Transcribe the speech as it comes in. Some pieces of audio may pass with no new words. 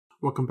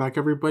Welcome back,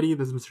 everybody.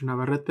 This is Mr.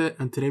 Navarrete,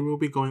 and today we will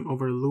be going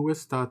over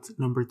Lewis dots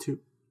number 2.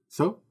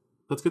 So,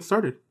 let's get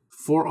started.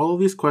 For all of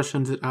these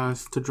questions, it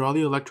asks to draw the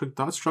electric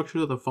dot structure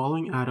of the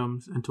following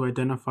atoms and to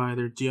identify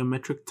their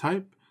geometric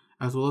type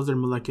as well as their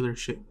molecular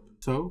shape.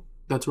 So,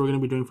 that's what we're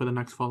going to be doing for the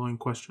next following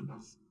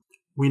questions.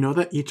 We know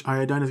that each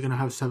iodine is going to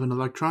have 7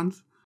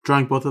 electrons.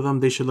 Drawing both of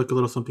them, they should look a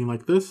little something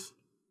like this.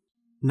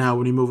 Now,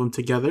 when you move them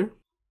together,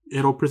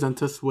 it'll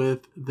present us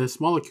with this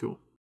molecule.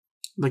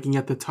 Looking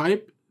at the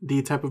type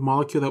of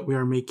molecule that we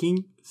are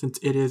making, since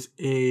it is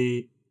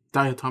a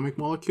diatomic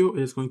molecule,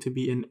 it is going to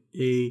be an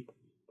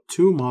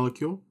A2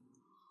 molecule.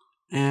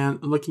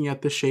 And looking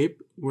at the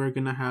shape, we're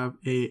going to have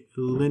a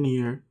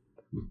linear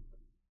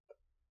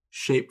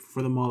shape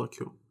for the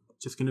molecule.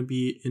 It's just going to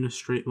be in a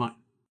straight line.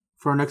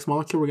 For our next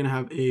molecule, we're going to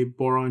have a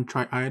boron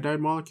triiodide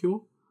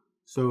molecule.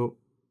 So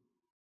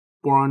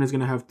boron is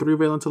going to have 3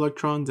 valence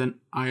electrons, and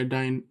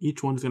iodine,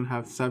 each one is going to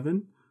have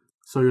 7.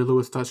 So your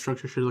Lewis dot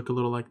structure should look a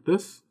little like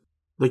this.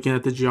 Looking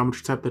at the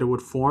geometry type that it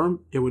would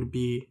form, it would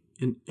be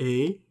an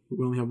A.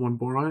 We only have 1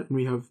 boron, and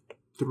we have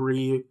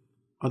 3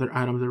 other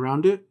atoms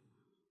around it,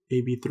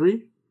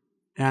 AB3.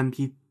 And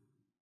the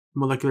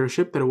molecular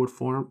shape that it would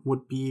form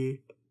would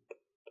be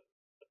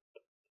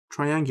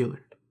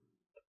triangular.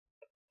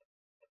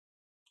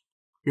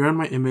 Here in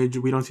my image,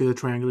 we don't see the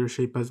triangular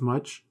shape as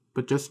much,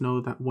 but just know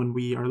that when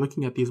we are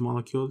looking at these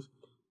molecules,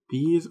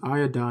 these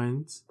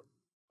iodines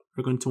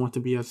are going to want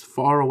to be as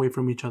far away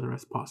from each other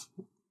as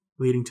possible,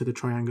 leading to the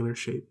triangular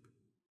shape.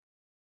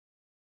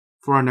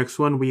 For our next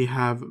one, we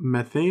have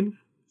methane,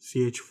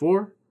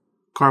 CH4.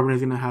 Carbon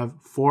is going to have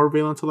 4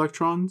 valence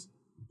electrons.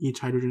 Each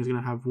hydrogen is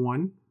going to have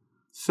 1.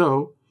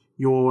 So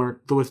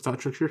your Lewis dot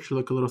structure should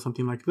look a little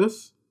something like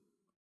this.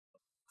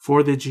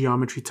 For the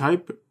geometry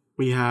type,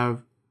 we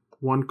have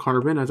 1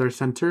 carbon as our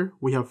center.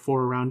 We have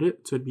 4 around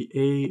it, so it'd be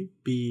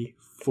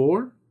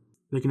AB4.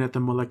 Looking at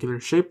the molecular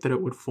shape that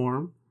it would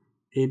form,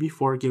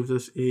 AB4 gives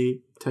us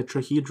a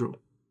tetrahedral.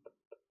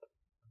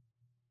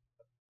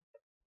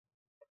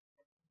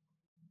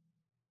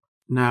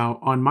 Now,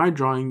 on my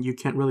drawing, you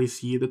can't really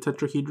see the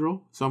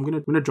tetrahedral, so I'm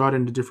going to draw it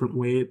in a different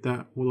way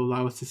that will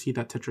allow us to see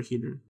that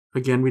tetrahedron.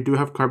 Again, we do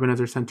have carbon as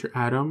our center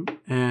atom,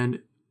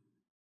 and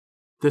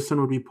this one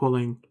would be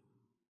pulling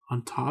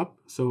on top,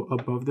 so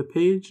above the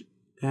page,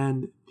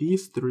 and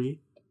these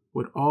 3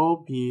 would all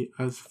be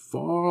as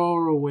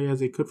far away as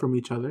they could from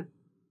each other,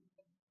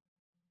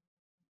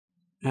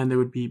 and they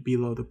would be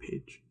below the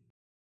page.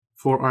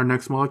 For our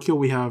next molecule,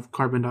 we have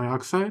carbon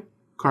dioxide.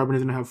 Carbon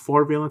is going to have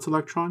 4 valence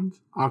electrons.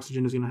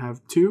 Oxygen is going to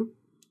have 2.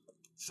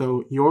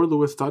 So your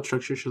Lewis dot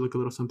structure should look a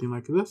little something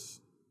like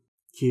this.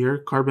 Here,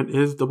 carbon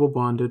is double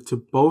bonded to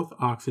both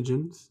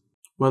oxygens.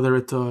 Whether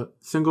it's a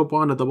single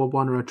bond, a double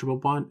bond, or a triple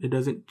bond, it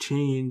doesn't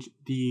change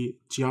the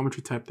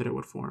geometry type that it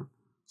would form.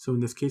 So in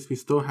this case, we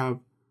still have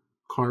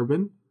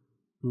carbon,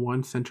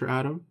 1 center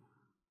atom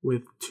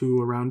with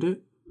 2 around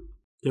it.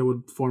 It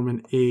would form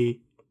an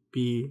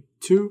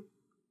AB2.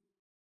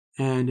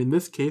 And in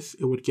this case,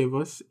 it would give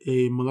us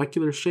a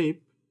molecular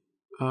shape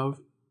of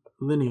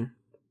linear.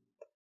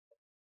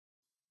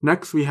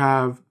 Next, we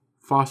have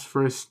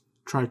phosphorus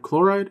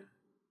trichloride.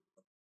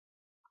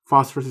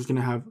 Phosphorus is going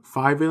to have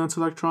 5 valence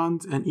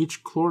electrons, and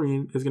each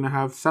chlorine is going to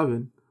have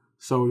 7.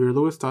 So your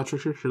Lewis dot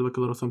structure should look a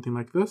little something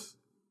like this.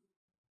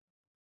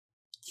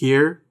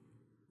 Here,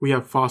 we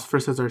have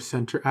phosphorus as our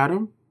center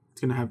atom.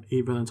 It's going to have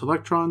 8 valence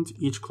electrons.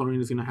 Each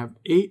chlorine is going to have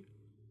 8.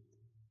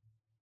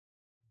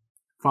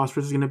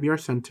 Phosphorus is going to be our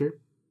center,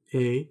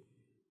 A.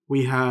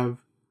 We have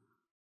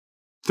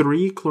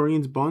 3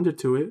 chlorines bonded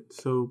to it,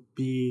 so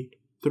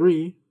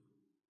B3.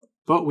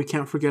 But we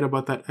can't forget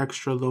about that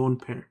extra lone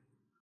pair.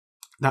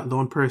 That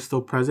lone pair is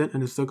still present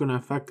and is still going to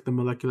affect the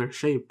molecular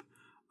shape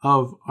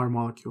of our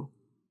molecule.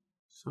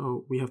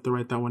 So we have to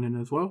write that one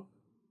in as well,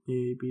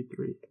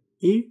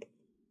 AB3E.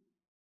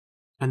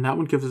 And that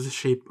one gives us a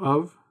shape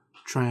of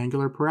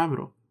triangular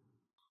pyramidal.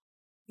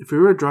 If we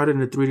were to draw it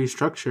in a 3D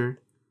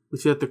structure, we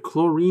see that the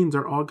chlorines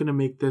are all going to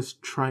make this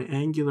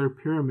triangular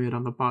pyramid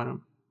on the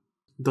bottom.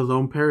 The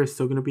lone pair is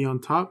still going to be on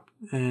top,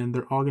 and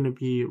they're all going to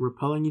be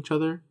repelling each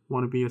other,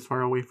 want to be as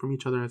far away from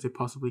each other as they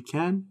possibly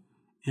can,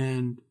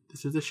 and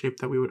this is the shape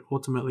that we would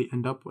ultimately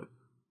end up with.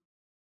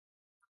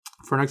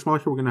 For our next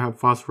molecule, we're going to have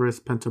phosphorus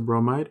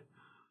pentabromide.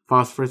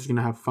 Phosphorus is going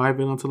to have 5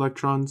 valence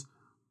electrons.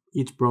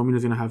 Each bromine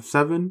is going to have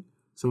 7.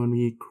 So when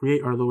we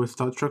create our Lewis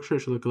dot structure, it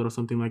should look a little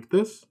something like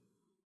this.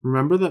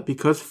 Remember that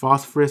because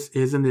phosphorus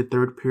is in the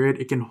 3rd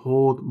period, it can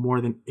hold more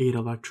than 8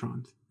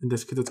 electrons. In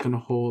this case, it's going to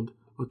hold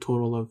a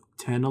total of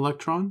 10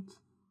 electrons.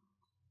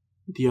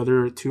 The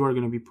other 2 are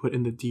going to be put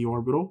in the d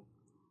orbital.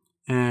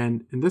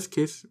 And in this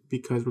case,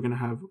 because we're going to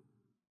have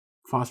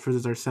phosphorus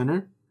as our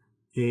center,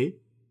 A,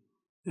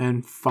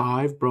 and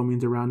 5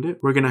 bromines around it,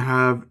 we're going to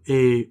have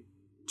a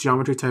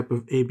geometry type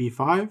of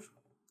AB5,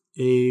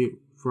 A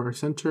for our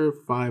center,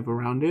 5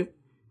 around it,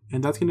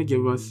 and that's going to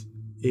give us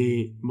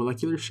a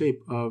molecular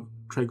shape of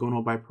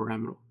trigonal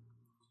bipyramidal.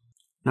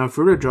 Now, if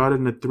we were to draw it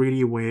in a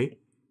 3D way,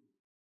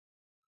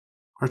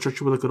 our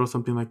structure would look a little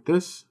something like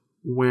this,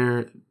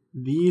 where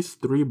these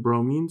three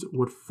bromines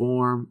would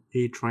form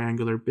a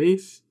triangular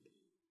base,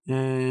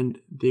 and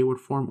they would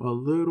form a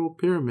little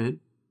pyramid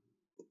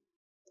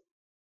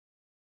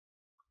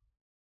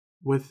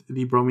with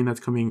the bromine that's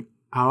coming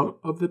out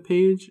of the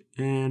page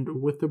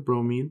and with the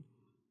bromine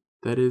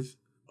that is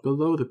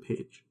below the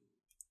page.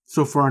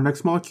 So for our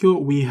next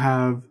molecule, we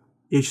have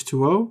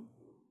H2O.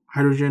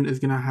 Hydrogen is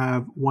going to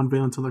have 1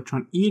 valence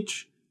electron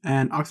each,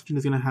 and oxygen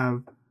is going to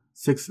have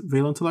 6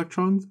 valence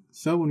electrons.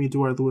 So when we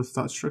do our Lewis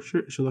dot structure,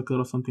 it should look a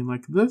little something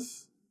like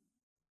this.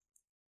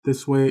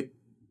 This way,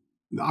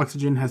 the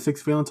oxygen has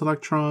 6 valence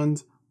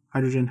electrons,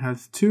 hydrogen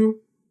has 2.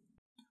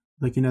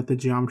 Looking at the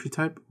geometry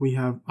type, we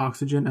have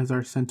oxygen as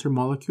our center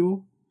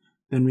molecule.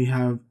 Then we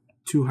have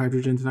 2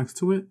 hydrogens next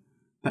to it.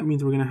 That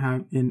means we're going to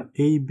have an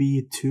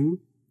AB2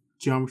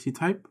 geometry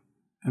type.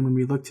 And when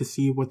we look to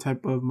see what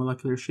type of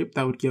molecular shape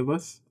that would give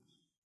us,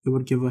 it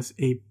would give us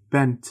a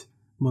bent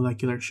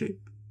molecular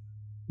shape.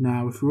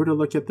 Now, if we were to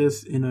look at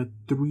this in a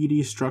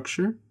 3D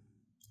structure, it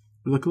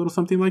would look a little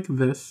something like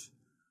this,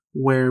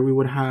 where we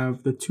would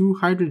have the 2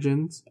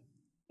 hydrogens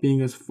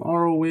being as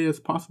far away as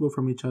possible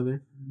from each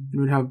other,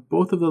 and we'd have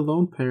both of the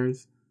lone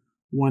pairs,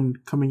 one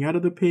coming out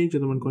of the page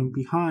and the one going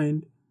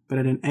behind, but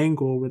at an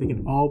angle where they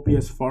can all be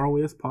as far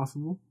away as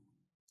possible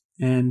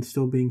and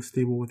still being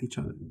stable with each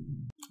other.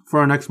 For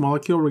our next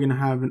molecule, we're going to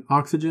have an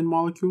oxygen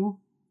molecule.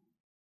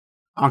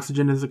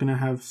 Oxygen is going to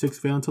have 6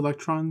 valence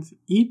electrons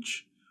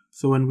each,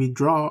 so when we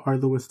draw our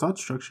Lewis dot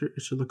structure,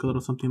 it should look a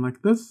little something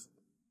like this.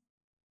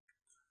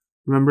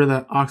 Remember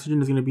that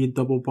oxygen is going to be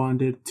double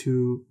bonded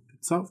to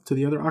itself, to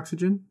the other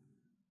oxygen.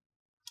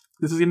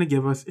 This is going to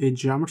give us a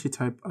geometry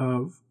type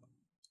of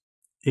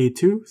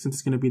A2, since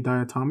it's going to be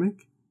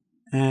diatomic.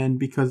 And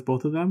because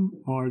both of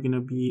them are going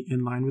to be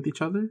in line with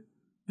each other,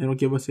 it'll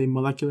give us a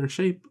molecular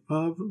shape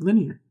of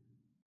linear.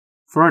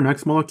 For our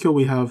next molecule,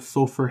 we have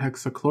sulfur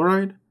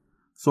hexachloride.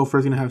 Sulfur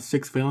is going to have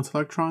 6 valence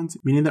electrons,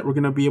 meaning that we're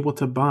going to be able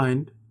to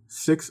bind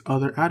 6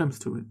 other atoms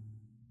to it.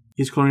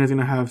 Each chlorine is going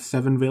to have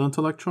 7 valence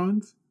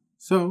electrons.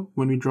 So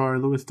when we draw our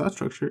Lewis dot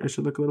structure, it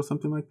should look a little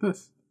something like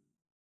this.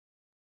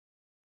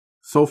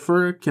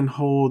 Sulfur can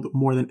hold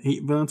more than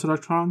 8 valence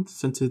electrons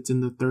since it's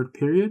in the 3rd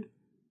period,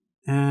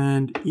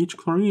 and each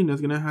chlorine is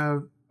going to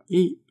have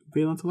 8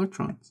 valence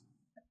electrons.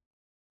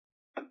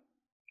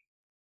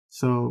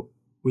 So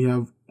we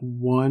have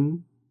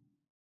one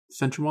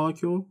central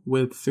molecule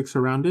with 6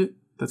 around it.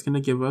 That's going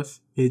to give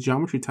us a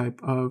geometry type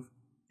of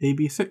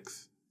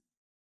AB6.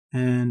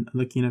 And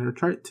looking at our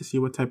chart to see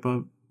what type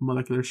of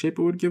molecular shape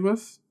it would give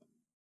us,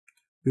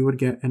 we would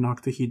get an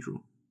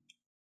octahedral.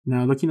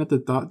 Now, looking at the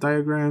dot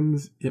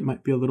diagrams, it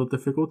might be a little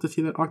difficult to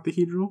see that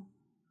octahedral.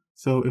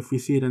 So if we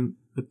see it in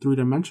a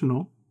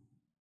 3-dimensional,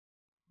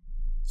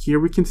 here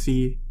we can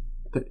see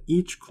that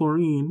each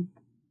chlorine,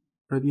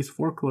 or these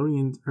 4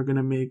 chlorines, are going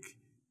to make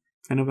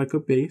kind of like a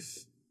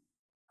base,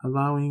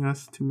 allowing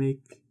us to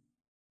make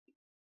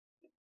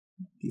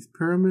these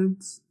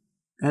pyramids,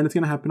 and it's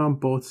going to happen on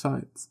both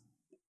sides,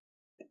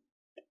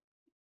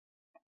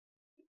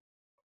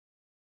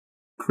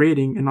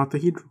 creating an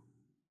octahedral.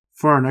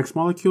 For our next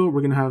molecule,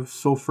 we're going to have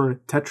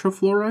sulfur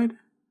tetrafluoride.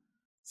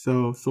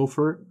 So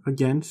sulfur,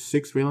 again,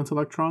 6 valence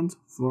electrons.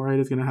 Fluoride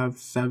is going to have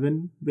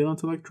 7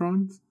 valence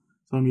electrons.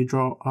 So when we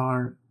draw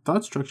our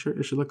dot structure,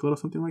 it should look a little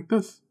something like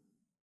this.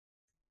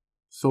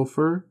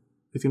 Sulfur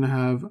is going to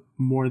have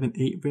more than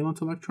 8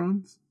 valence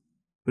electrons,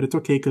 but it's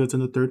okay because it's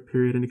in the 3rd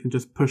period and it can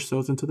just push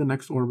those into the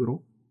next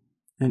orbital.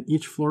 And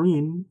each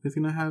fluorine is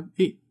going to have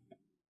 8.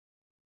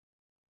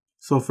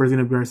 Sulfur is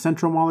going to be our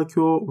central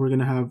molecule. We're going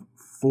to have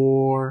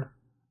 4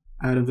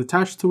 atoms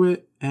attached to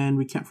it, and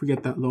we can't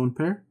forget that lone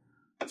pair.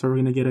 So we're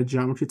going to get a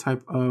geometry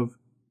type of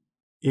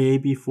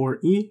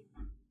AB4E,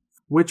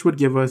 which would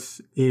give us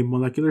a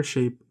molecular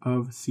shape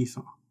of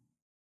seesaw.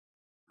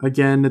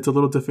 Again, it's a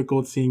little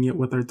difficult seeing it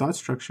with our dot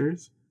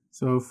structures.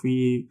 So if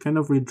we kind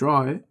of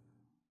redraw it,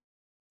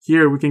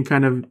 here we can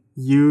kind of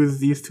use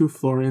these 2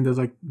 fluorines as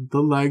like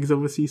the legs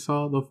of a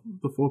seesaw,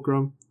 the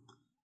fulcrum,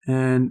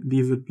 and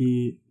these would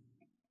be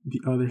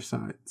the other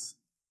sides,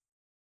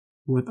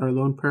 with our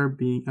lone pair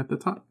being at the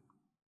top.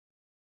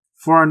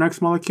 For our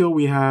next molecule,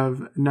 we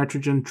have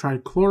nitrogen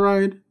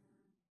trichloride.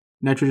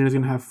 Nitrogen is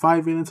going to have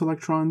 5 valence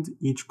electrons.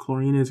 Each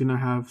chlorine is going to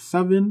have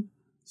 7.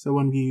 So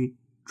when we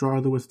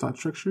draw the Lewis dot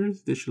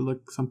structures, they should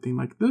look something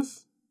like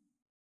this.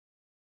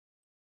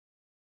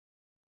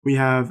 We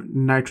have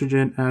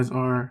nitrogen as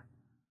our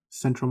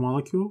central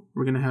molecule.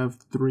 We're going to have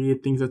 3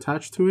 things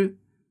attached to it.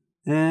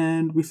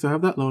 And we still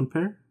have that lone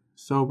pair.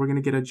 So we're going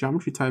to get a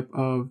geometry type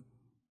of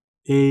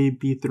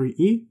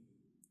AB3E.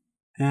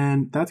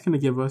 And that's going to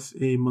give us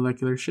a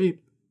molecular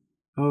shape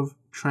of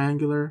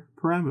triangular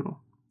pyramidal.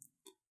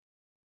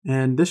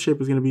 And this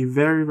shape is going to be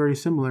very, very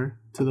similar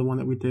to the one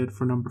that we did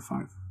for number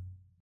 5.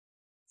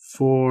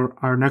 For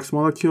our next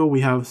molecule,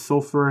 we have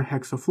sulfur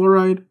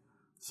hexafluoride.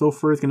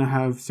 Sulfur is going to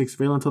have 6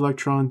 valence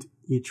electrons.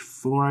 Each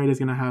fluoride is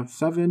going to have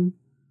 7.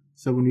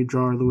 So when we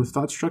draw our Lewis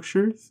dot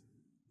structures,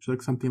 it should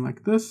look something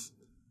like this.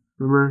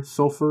 Remember,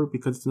 sulfur,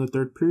 because it's in the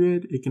 3rd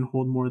period, it can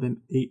hold more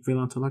than 8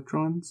 valence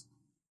electrons.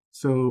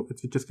 So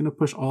it's just going to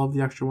push all of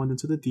the extra ones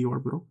into the d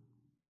orbital.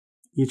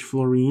 Each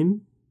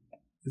fluorine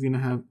is going to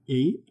have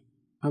 8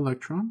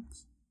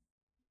 electrons.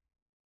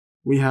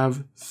 We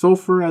have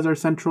sulfur as our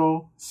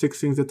central,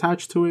 6 things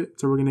attached to it.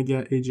 So we're going to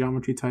get a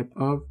geometry type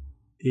of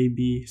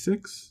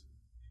AB6,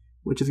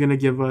 which is going to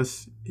give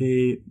us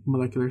a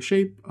molecular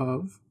shape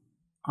of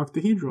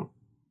octahedral.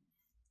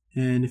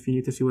 And if you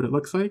need to see what it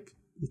looks like,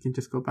 you can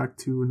just go back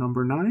to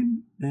number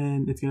 9,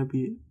 and it's going to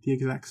be the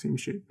exact same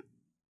shape.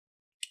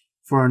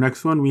 For our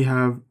next one, we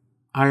have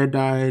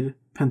iodide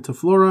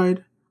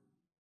pentafluoride.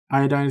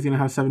 Iodine is going to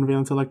have 7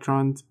 valence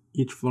electrons.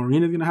 Each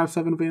fluorine is going to have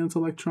 7 valence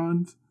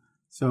electrons.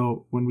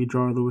 So when we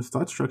draw our Lewis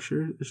dot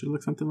structure, it should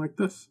look something like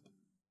this.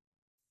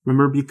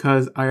 Remember,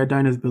 because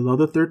iodine is below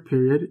the 3rd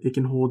period, it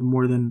can hold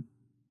more than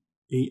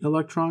 8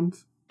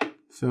 electrons.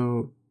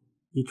 So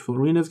each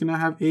fluorine is going to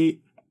have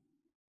 8,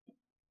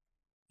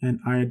 and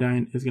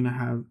iodine is going to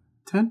have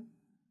 10.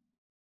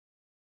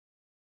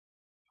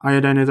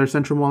 Iodine is our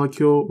central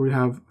molecule. We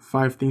have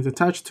 5 things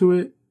attached to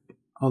it,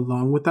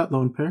 along with that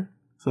lone pair.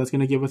 So that's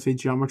going to give us a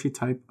geometry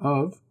type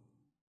of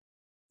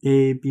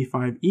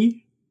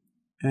AB5E.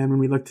 And when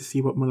we look to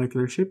see what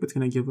molecular shape it's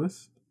going to give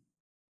us,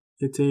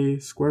 it's a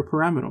square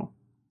pyramidal.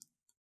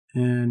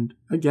 And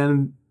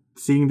again,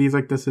 seeing these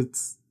like this,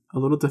 it's a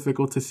little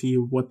difficult to see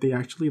what they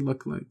actually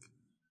look like.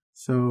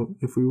 So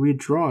if we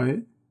redraw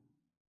it,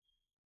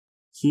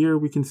 here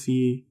we can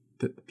see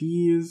that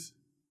these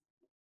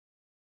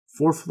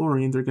 4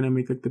 fluorines are going to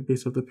make like the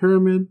base of the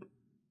pyramid.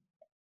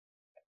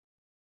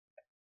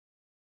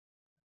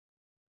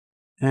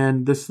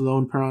 And this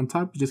lone pair on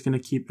top is just going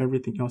to keep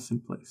everything else in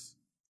place.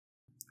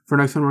 For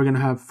next one, we're going to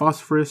have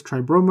phosphorus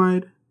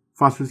tribromide.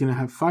 Phosphorus is going to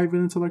have 5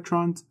 valence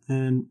electrons,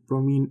 and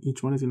bromine,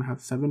 each one is going to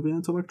have 7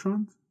 valence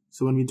electrons.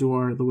 So when we do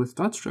our Lewis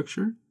dot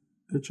structure,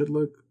 it should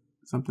look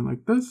something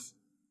like this.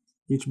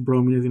 Each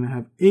bromine is going to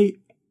have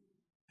 8,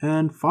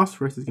 and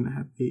phosphorus is going to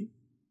have 8.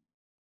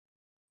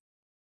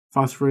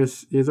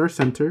 Phosphorus is our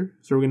center,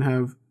 so we're going to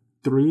have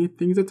 3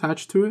 things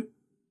attached to it,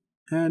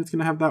 and it's going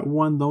to have that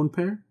one lone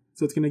pair.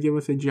 So it's going to give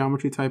us a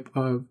geometry type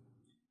of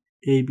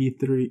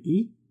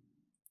AB3E.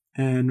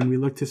 And when we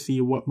look to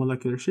see what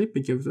molecular shape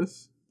it gives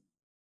us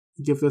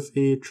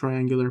a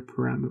triangular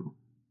pyramidal.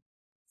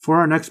 For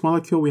our next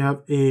molecule, we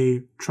have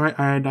a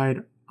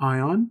triiodide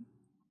ion.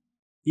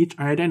 Each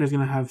iodine is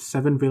going to have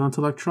 7 valence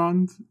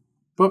electrons,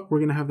 but we're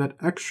going to have that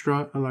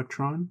extra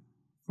electron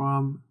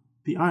from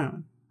the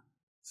ion.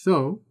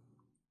 So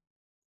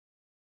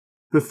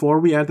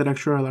before we add that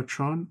extra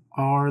electron,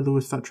 our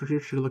Lewis dot structure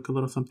should look a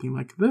little something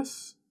like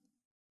this.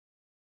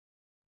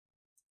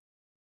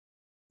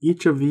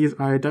 Each of these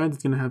iodines is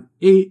going to have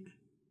 8.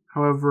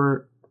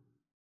 However,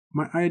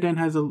 my iodine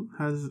has a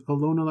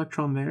lone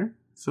electron there.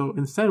 So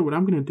instead, what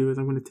I'm going to do is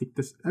I'm going to take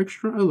this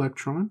extra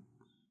electron,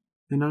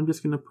 and I'm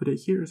just going to put it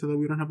here so that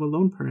we don't have a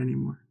lone pair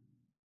anymore.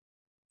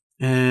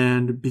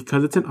 And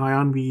because it's an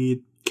ion,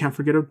 we can't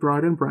forget to draw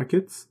it in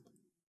brackets.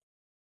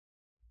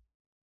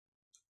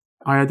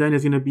 Iodine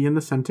is going to be in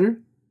the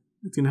center.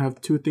 It's going to have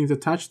 2 things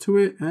attached to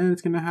it, and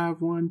it's going to have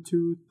 1,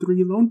 2,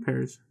 3 lone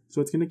pairs. So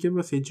it's going to give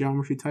us a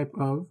geometry type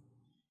of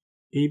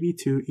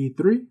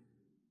AB2E3.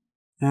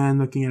 And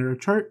looking at our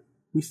chart,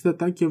 we see that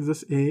that gives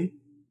us a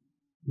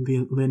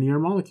linear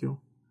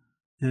molecule.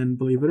 And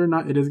believe it or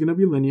not, it is going to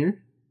be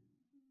linear.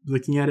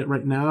 Looking at it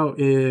right now,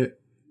 it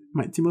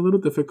might seem a little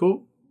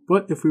difficult,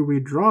 but if we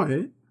redraw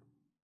it,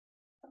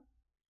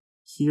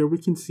 here we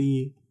can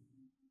see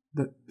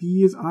that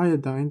these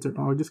iodines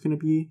are all just going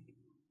to be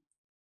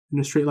in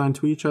a straight line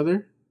to each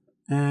other,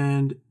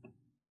 and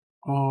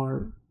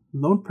our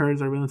lone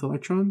pairs, our valence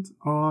electrons,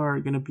 are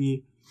going to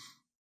be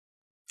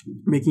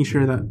making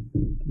sure that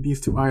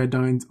these 2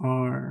 iodines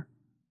are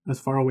as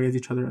far away as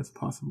each other as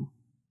possible.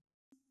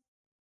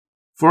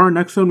 For our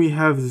next one, we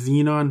have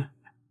xenon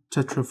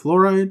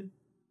tetrafluoride.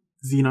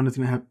 Xenon is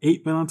going to have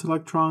 8 valence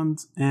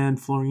electrons, and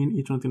fluorine,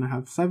 each one's going to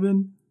have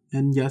 7.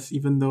 And yes,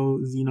 even though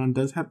xenon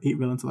does have 8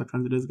 valence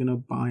electrons, it is going to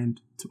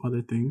bind to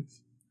other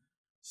things.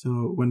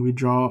 So when we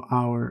draw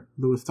our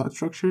Lewis dot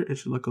structure, it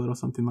should look a little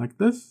something like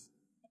this.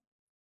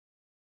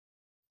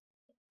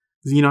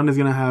 Xenon is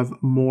going to have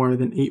more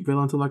than 8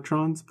 valence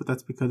electrons, but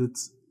that's because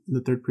it's in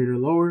the 3rd period or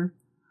lower.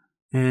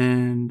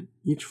 And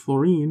each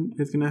fluorine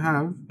is going to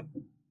have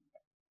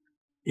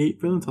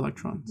 8 valence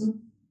electrons.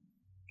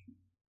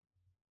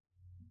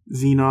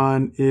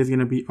 Xenon is going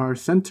to be our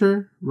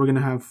center. We're going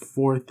to have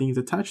 4 things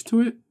attached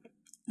to it.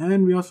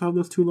 And we also have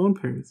those 2 lone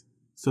pairs.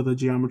 So the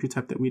geometry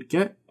type that we'd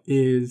get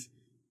is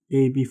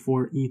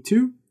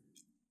AB4E2.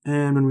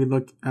 And when we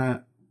look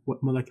at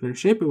what molecular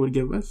shape it would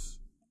give us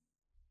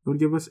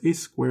a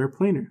square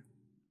planar.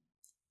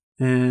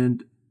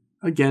 And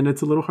again,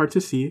 it's a little hard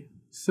to see.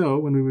 So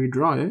when we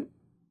redraw it,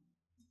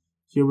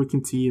 here we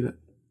can see that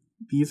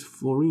these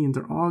fluorines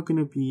are all going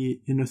to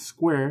be in a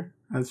square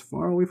as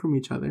far away from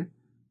each other.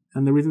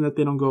 And the reason that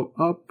they don't go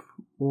up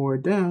or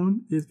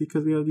down is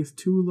because we have these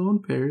 2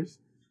 lone pairs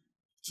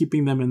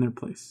keeping them in their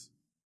place.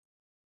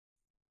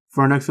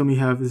 For our next one, we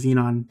have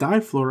xenon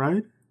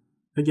difluoride.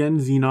 Again,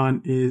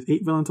 xenon is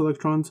 8 valence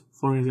electrons.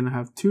 Fluorine is going to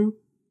have 2.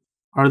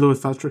 Our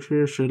Lewis dot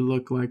structure should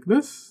look like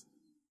this.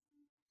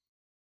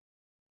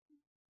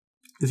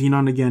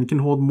 Xenon again can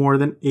hold more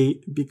than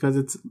 8 because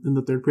it's in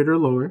the third period or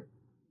lower.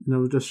 And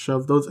it'll just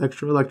shove those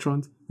extra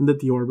electrons in the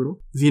d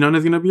orbital. Xenon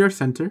is going to be our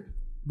center.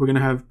 We're going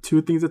to have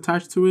 2 things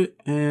attached to it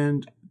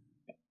and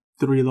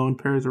 3 lone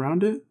pairs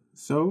around it.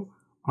 So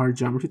our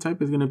geometry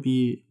type is going to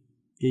be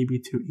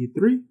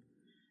AB2E3.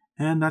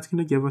 And that's going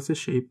to give us a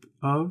shape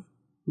of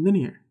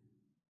linear.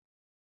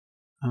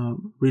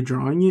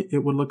 Redrawing it, it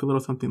would look a little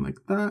something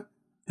like that.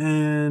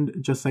 And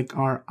just like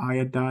our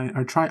iodine,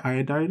 our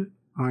triiodide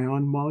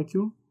ion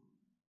molecule,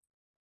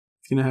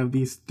 it's going to have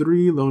these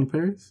 3 lone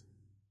pairs,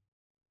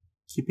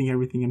 keeping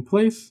everything in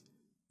place.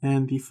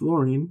 And the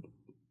fluorine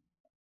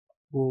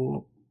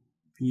will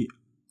be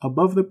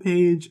above the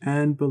page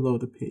and below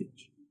the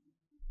page.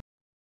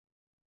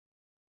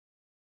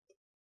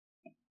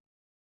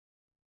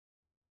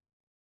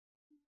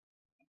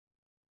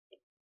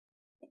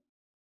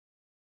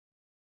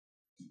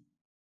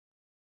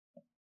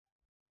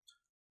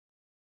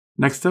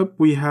 Next up,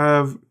 we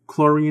have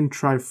chlorine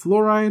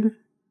trifluoride.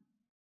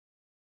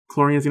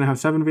 Chlorine is going to have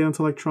 7 valence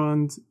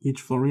electrons. Each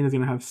fluorine is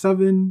going to have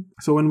 7.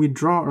 So when we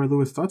draw our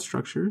Lewis dot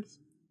structures,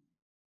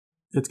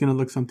 it's going to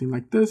look something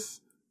like this.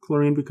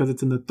 Chlorine, because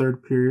it's in the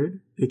third period,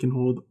 it can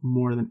hold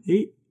more than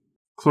 8.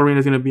 Chlorine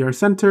is going to be our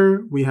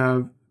center. We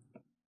have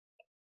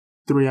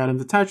 3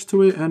 atoms attached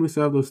to it, and we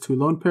still have those 2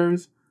 lone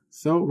pairs.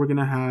 So we're going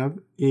to have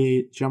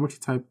a geometry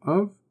type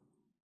of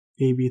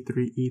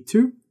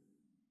AB3E2.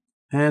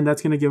 And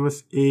that's going to give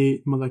us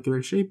a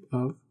molecular shape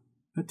of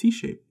a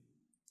T-shape.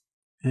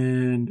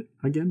 And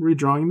again,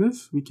 redrawing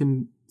this, we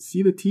can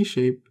see the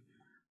T-shape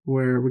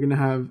where we're going to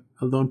have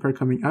a lone pair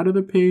coming out of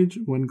the page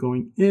when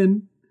going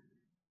in.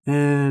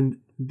 And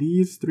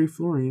these 3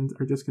 fluorines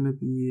are just going to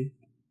be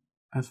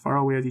as far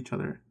away as each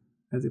other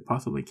as they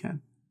possibly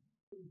can.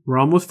 We're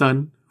almost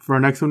done. For our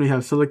next one, we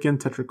have silicon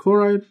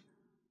tetrachloride.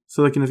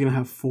 Silicon is going to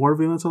have 4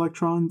 valence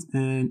electrons,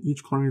 and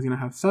each chlorine is going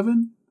to have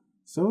 7.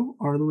 So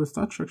our Lewis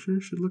dot structure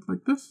should look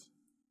like this.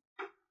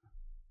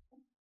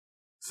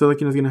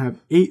 Silicon is going to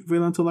have 8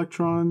 valence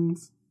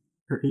electrons,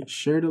 or 8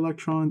 shared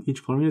electrons.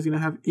 Each chlorine is going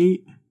to have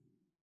 8.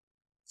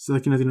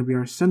 Silicon is going to be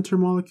our center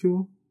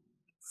molecule.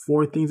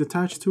 4 things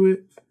attached to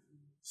it.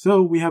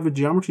 So we have a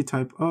geometry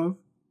type of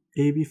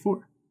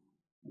AB4.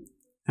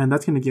 And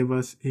that's going to give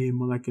us a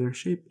molecular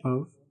shape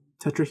of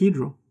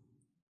tetrahedral.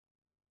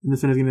 And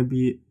this one is going to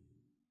be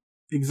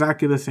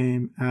exactly the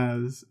same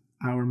as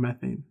our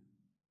methane.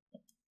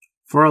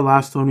 For our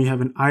last one, we have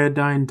an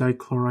iodine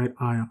dichloride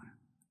ion.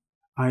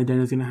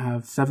 Iodine is going to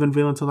have 7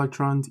 valence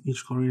electrons.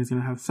 Each chlorine is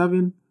going to have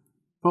 7.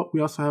 But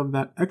we also have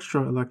that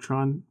extra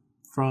electron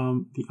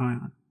from the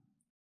ion.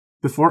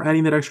 Before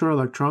adding that extra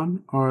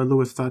electron, our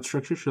Lewis dot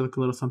structure should look a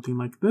little something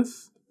like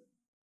this.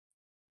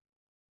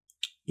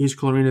 Each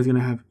chlorine is going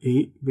to have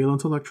 8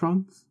 valence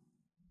electrons.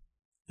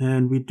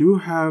 And we do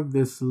have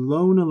this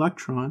lone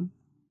electron.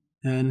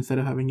 And instead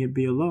of having it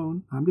be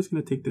alone, I'm just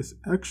going to take this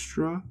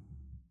extra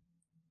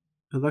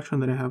electron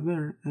that I have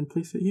there and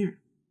place it here.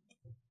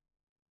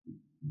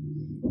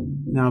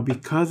 Now,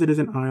 because it is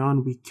an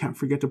ion, we can't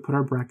forget to put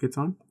our brackets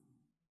on.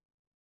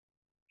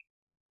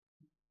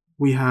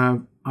 We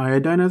have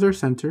iodine as our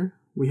center.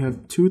 We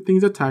have 2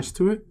 things attached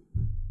to it,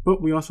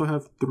 but we also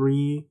have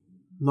 3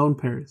 lone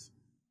pairs.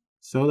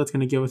 So that's going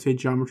to give us a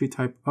geometry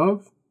type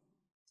of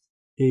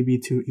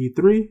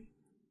AB2E3,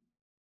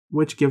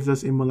 which gives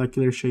us a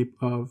molecular shape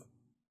of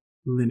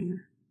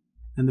linear.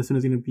 And this one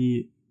is going to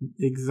be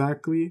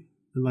exactly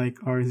like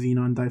our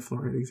xenon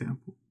difluoride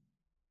example.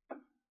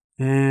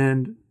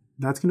 And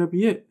that's going to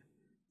be it.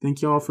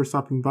 Thank you all for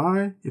stopping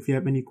by. If you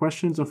have any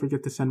questions, don't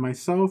forget to send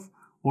myself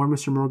or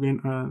Mr.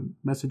 Morgan a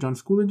message on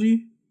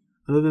Schoology.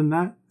 Other than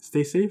that,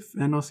 stay safe,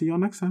 and I'll see you all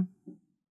next time.